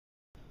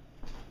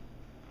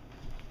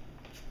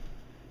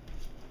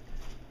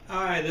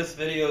Hi, this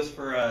video is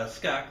for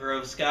Scott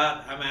Grove.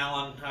 Scott, I'm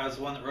Alan. I was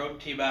the one that wrote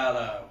to you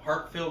about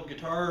Heartfield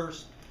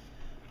guitars.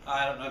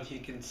 I don't know if you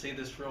can see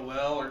this real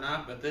well or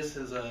not, but this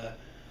is a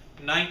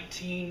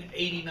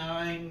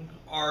 1989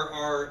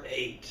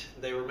 RR8.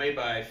 They were made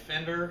by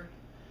Fender,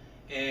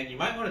 and you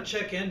might want to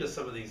check into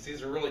some of these.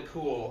 These are really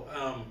cool.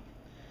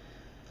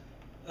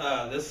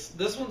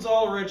 This one's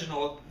all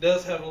original. It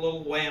does have a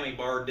little whammy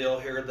bar deal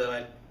here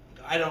that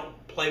I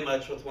don't play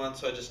much with one,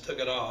 so I just took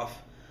it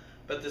off.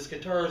 But this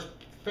guitar is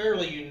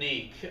fairly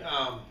unique.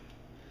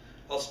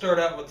 I'll start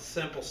out with the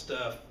simple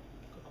stuff,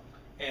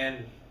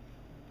 and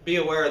be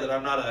aware that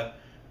I'm not a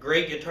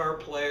great guitar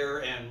player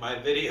and my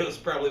videos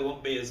probably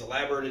won't be as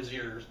elaborate as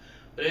yours.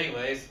 But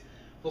anyways,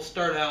 we'll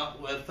start out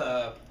with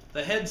the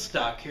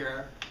headstock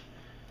here.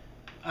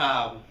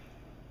 You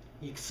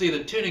can see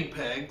the tuning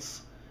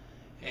pegs,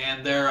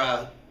 and they're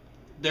a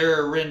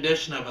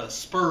rendition of a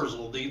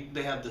Spurzle.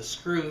 They have the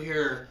screw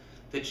here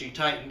that you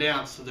tighten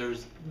down, so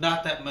there's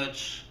not that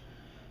much,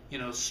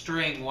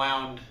 string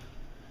wound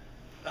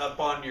up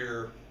on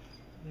your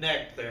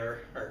neck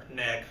there, or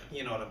neck,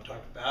 you know what I'm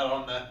talking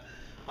about,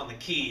 on the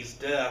keys.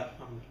 Duh,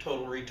 I'm a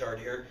total retard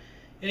here.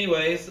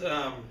 Anyways,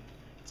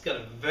 it's got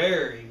a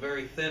very,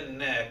 very thin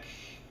neck,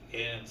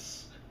 and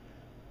it's,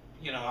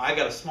 I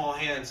got a small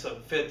hand, so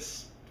it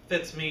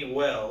fits me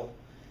well.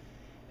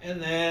 And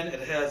then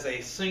it has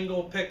a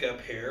single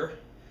pickup here,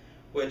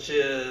 which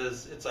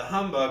it's a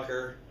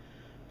humbucker,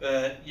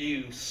 but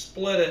you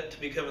split it to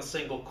become a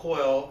single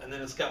coil, and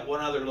then it's got one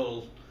other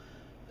little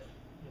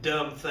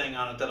dumb thing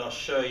on it that I'll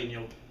show you, and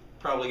you'll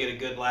probably get a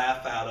good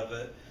laugh out of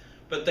it.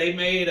 But they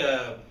made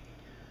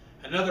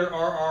another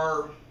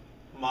RR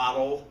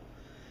model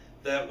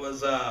that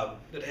was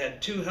that had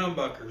two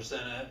humbuckers in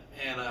it,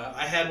 and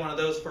I had one of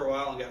those for a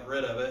while and got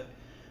rid of it.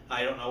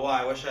 I don't know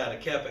why. I wish I had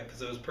kept it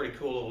because it was a pretty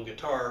cool little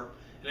guitar,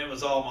 and it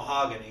was all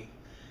mahogany.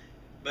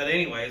 But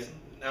anyways,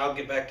 now I'll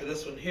get back to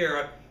this one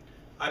here.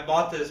 I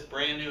bought this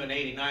brand new in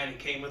 '89. It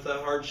came with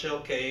a hard shell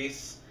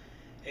case,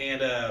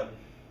 and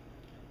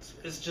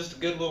it's just a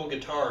good little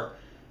guitar.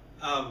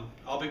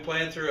 I'll be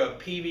playing through a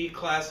PV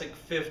Classic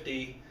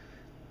 50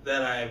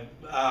 that I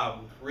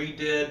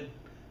redid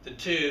the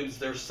tubes.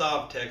 They're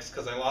Sovtex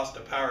because I lost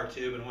a power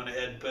tube and went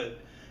ahead and put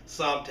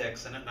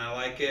Sovtex in it, and I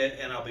like it.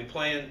 And I'll be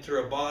playing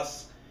through a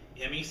Boss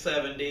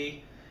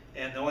ME70,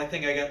 and the only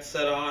thing I got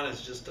set on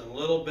is just a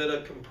little bit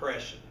of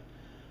compression.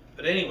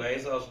 But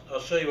anyways,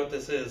 I'll show you what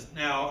this is.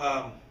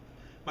 Now,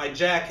 my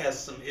jack has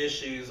some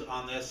issues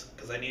on this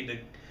because I need to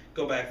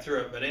go back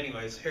through it. But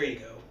anyways, here you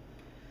go.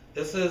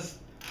 This is,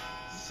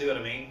 see what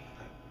I mean?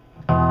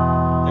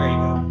 There you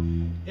go.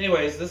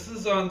 Anyways, this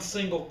is on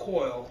single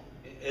coil.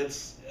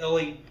 It's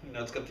LED,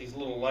 it's got these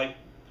little lights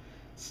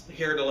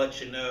here to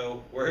let you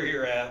know where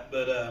you're at.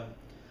 But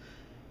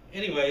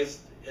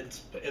anyways,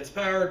 it's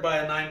powered by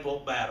a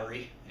 9-volt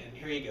battery. And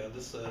here you go.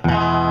 This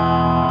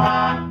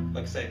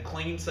like I said,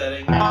 clean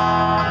setting.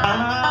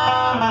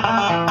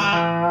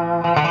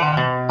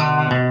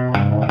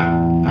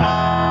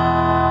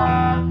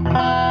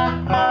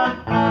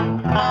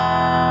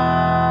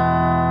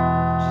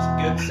 Just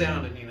good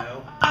sounding,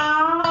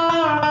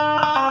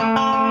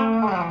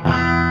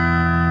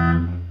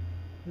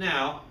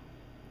 Now,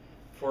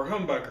 for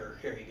humbucker,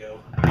 here you go.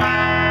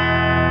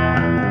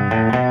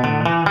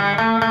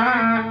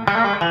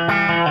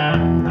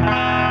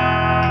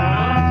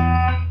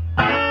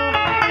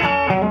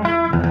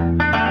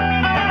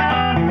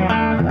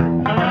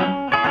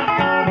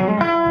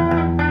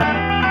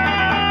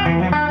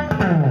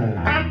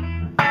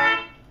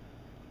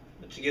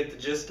 You get the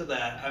gist of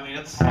that. I mean,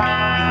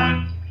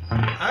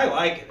 I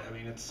like it. I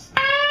mean, it's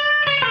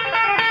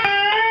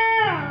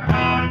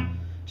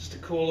just a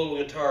cool little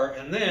guitar.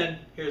 And then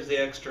here's the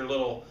extra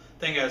little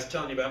thing I was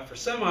telling you about. For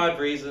some odd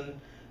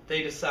reason,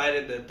 they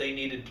decided that they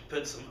needed to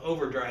put some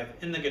overdrive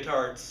in the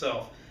guitar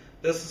itself.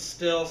 This is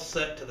still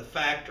set to the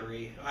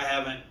factory.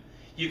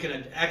 You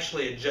can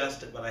actually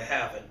adjust it, but I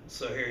haven't.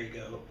 So here you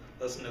go.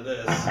 Listen to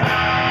this.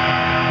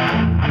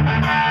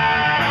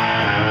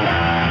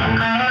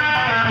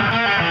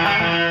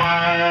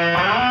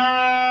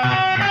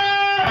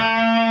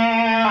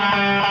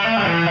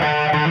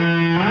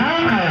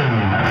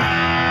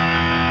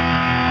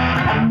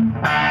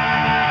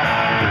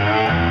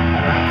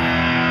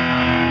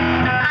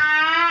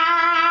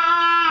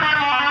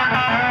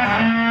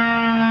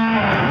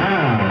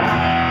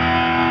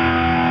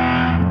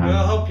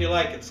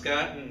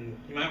 Scott, and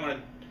you might want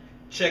to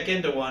check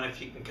into one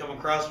if you can come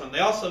across one. They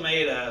also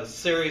made a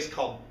series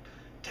called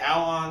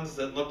Talons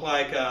that looked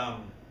like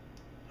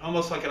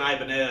almost like an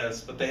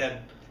Ibanez, but they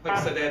had, like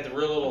I said, they had the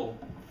real little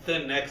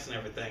thin necks and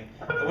everything.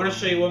 I want to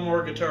show you one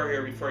more guitar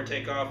here before I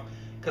take off,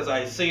 because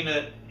I seen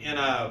it in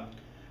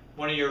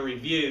one of your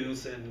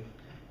reviews, and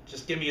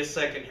just give me a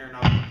second here and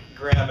I'll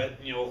grab it,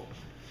 and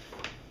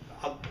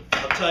I'll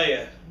tell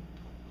you,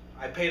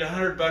 I paid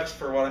 $100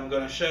 for what I'm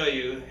going to show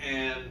you,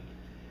 and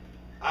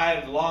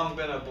I've long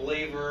been a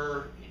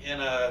believer in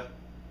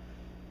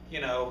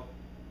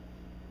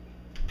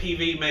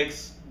PV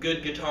makes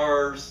good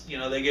guitars.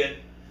 They get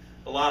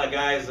a lot of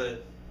guys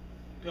that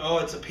oh,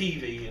 it's a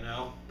PV, you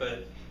know,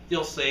 but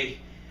you'll see.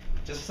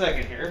 Just a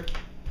second here.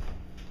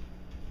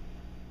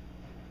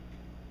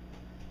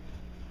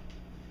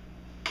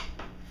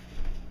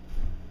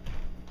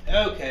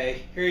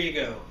 Okay, here you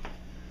go.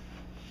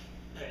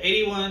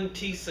 81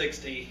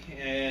 T60,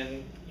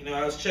 and you know,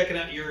 I was checking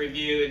out your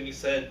review and you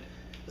said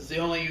it's the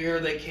only year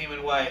they came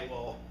in white.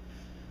 Well,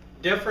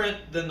 different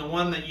than the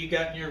one that you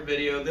got in your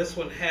video, this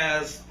one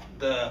has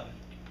the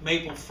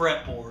maple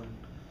fretboard.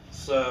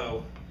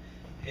 So,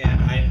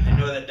 and I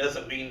know that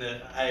doesn't mean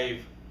that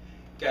I've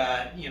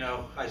got, you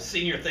know, I've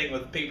seen your thing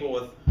with people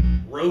with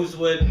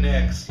rosewood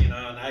necks, you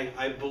know, and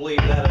I believe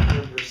that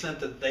 100%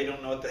 that they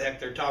don't know what the heck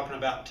they're talking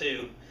about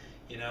too,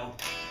 you know.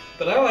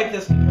 But I like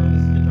this guitar.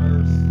 This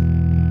guitar's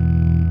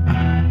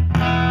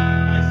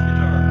nice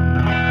guitar.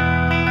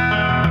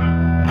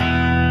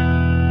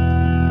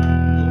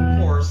 A little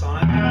chorus on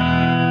it.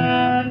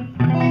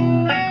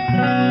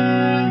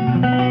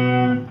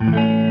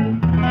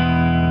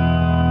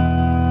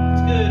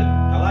 It's good.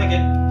 I like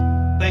it.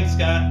 Thanks,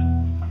 Scott.